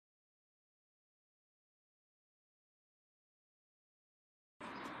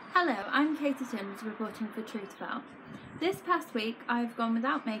Hello, I'm Katie Timms reporting for Truthful. This past week I've gone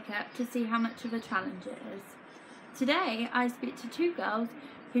without makeup to see how much of a challenge it is. Today I speak to two girls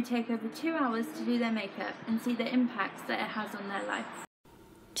who take over 2 hours to do their makeup and see the impacts that it has on their life.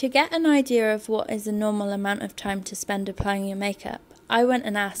 To get an idea of what is a normal amount of time to spend applying your makeup, I went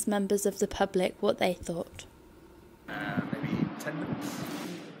and asked members of the public what they thought. Maybe 10 minutes?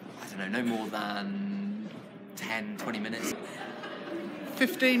 I don't know, no more than 10, 20 minutes.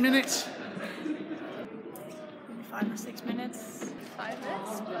 15 minutes? Maybe 5 or 6 minutes. 5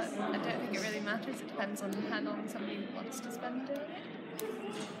 minutes, but I don't think it really matters. It depends on how long somebody wants to spend doing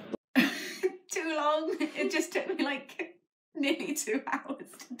it. Too long. It just took me like nearly 2 hours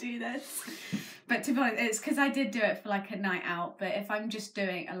to do this. But to be honest, it's because I did do it for like a night out. But if I'm just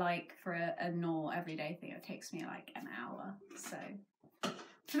doing for a normal everyday thing, it takes me like an hour. So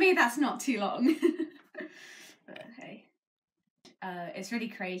for me, that's not too long. But hey, it's really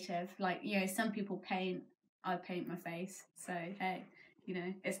creative. Like, you know, some people paint. I paint my face. So hey, you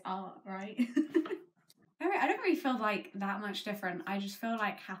know, it's art, right? I don't really feel like that much different. I just feel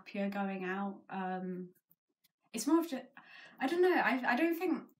like happier going out. It's more of just, I don't know. I don't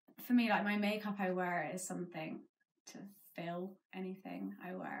think for me, like, my makeup, I wear it as something to fill anything.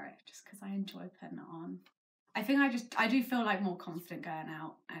 I wear it just because I enjoy putting it on. I think I do feel like more confident going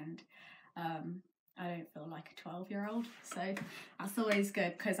out, and I don't feel like a 12-year-old. So that's always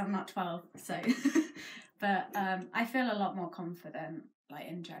good because I'm not 12. So, but I feel a lot more confident, like,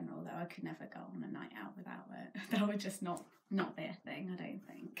 in general, though. I could never go on a night out without it. That would just not be a thing, I don't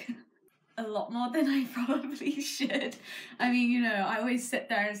think. A lot more than I probably should. I mean, you know, I always sit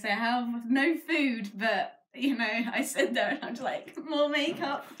there and say I have no food, but, you know, I sit there and I'm just like, more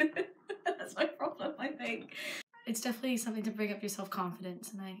makeup. That's my problem, I think. It's definitely something to bring up your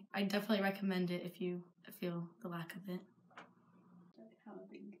self-confidence, and I definitely recommend it if you feel the lack of it.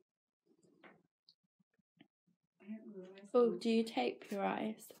 Oh, do you tape your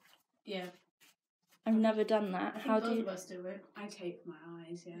eyes? Yeah. I've never done that. How do you? Both of us do it. I tape my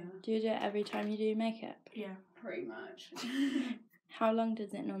eyes, yeah. Do you do it every time you do makeup? Yeah. Pretty much. How long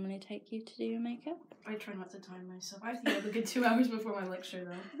does it normally take you to do your makeup? I try not to time myself. I think I have a good 2 hours before my lecture,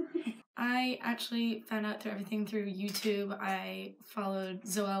 though. I actually found out everything through YouTube. I followed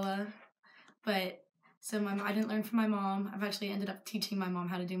Zoella, but I didn't learn from my mom. I've actually ended up teaching my mom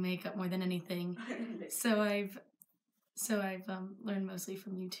how to do makeup more than anything. So I've learned mostly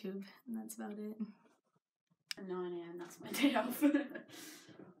from YouTube, and that's about it. 9 AM, that's my day off.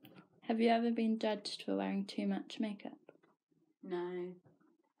 Have you ever been judged for wearing too much makeup? No.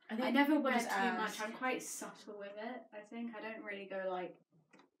 I never wear too much. I'm quite subtle with it, I think. I don't really go, like,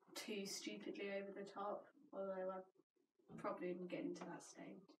 too stupidly over the top, although I'm probably getting to that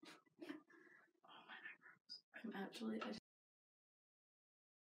stage. Oh, my eyebrows.